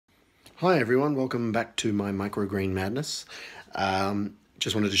Hi everyone, welcome back to my microgreen madness.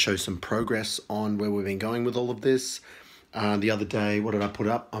 Just wanted to show some progress on where we've been going with all of this. The other day, what did I put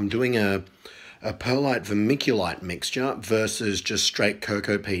up? I'm doing a Perlite Vermiculite mixture versus just straight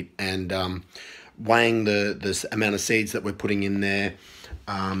cocoa peat, and weighing the amount of seeds that we're putting in there.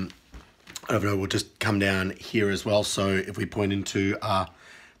 I don't know, we'll just come down here as well. So if we point into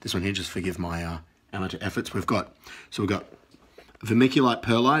this one here, just forgive my amateur efforts. We've got Vermiculite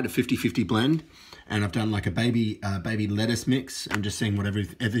Perlite, a 50-50 blend, and I've done like a baby lettuce mix. I'm just seeing what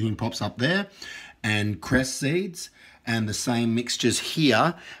everything pops up there, and cress seeds, and the same mixtures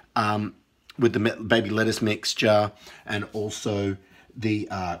here with the baby lettuce mixture and also the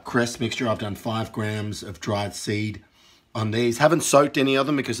cress mixture. I've done 5 grams of dried seed on these. Haven't soaked any of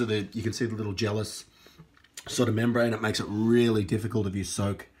them because of you can see the little jealous sort of membrane. It makes it really difficult if you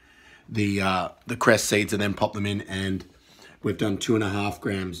soak the cress seeds and then pop them in. And we've done 2.5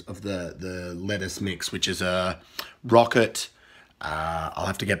 grams of the lettuce mix, which is a rocket.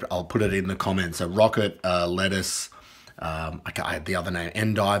 I'll put it in the comments. A rocket lettuce. I had the other name,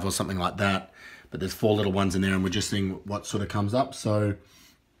 endive or something like that. But there's 4 little ones in there, and we're just seeing what sort of comes up. So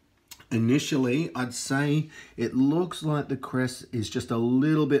initially, I'd say it looks like the cress is just a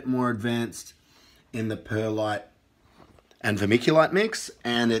little bit more advanced in the perlite and vermiculite mix,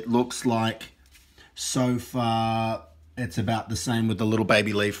 and it looks like so far it's about the same with the little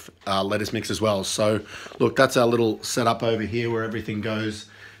baby leaf lettuce mix as well. So look, that's our little setup over here where everything goes.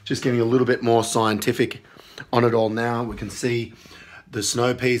 Just getting a little bit more scientific on it all now. We can see the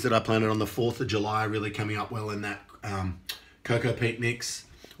snow peas that I planted on the 4th of July really coming up well in that cocoa peat mix,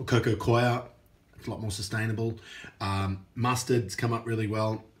 or cocoa coir. It's a lot more sustainable. Mustard's come up really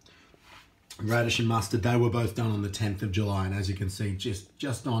well. Radish and mustard, they were both done on the 10th of July, and as you can see,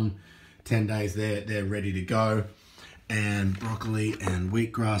 just on 10 days they're ready to go. And broccoli and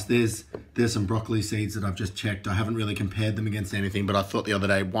wheatgrass. There's some broccoli seeds that I've just checked. I haven't really compared them against anything, but I thought the other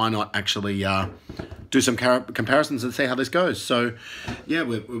day, why not actually do some comparisons and see how this goes. So yeah,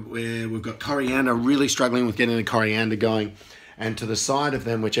 we've got coriander, really struggling with getting the coriander going. And to the side of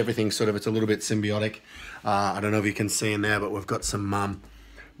them, which everything's it's a little bit symbiotic. I don't know if you can see in there, but we've got some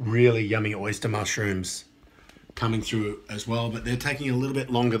really yummy oyster mushrooms coming through as well, but they're taking a little bit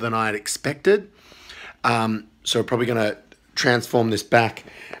longer than I had expected. So we're probably going to transform this back,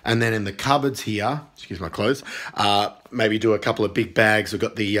 and then in the cupboards here, excuse my clothes, maybe do a couple of big bags. We've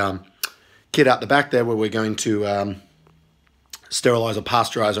got the kit out the back there where we're going to sterilize or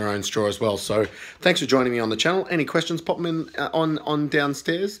pasteurize our own straw as well. So thanks for joining me on the channel. Any questions, pop them in on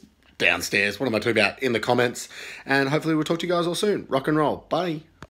downstairs, what am I talking about, in the comments, and hopefully we'll talk to you guys all soon. Rock and roll. Bye.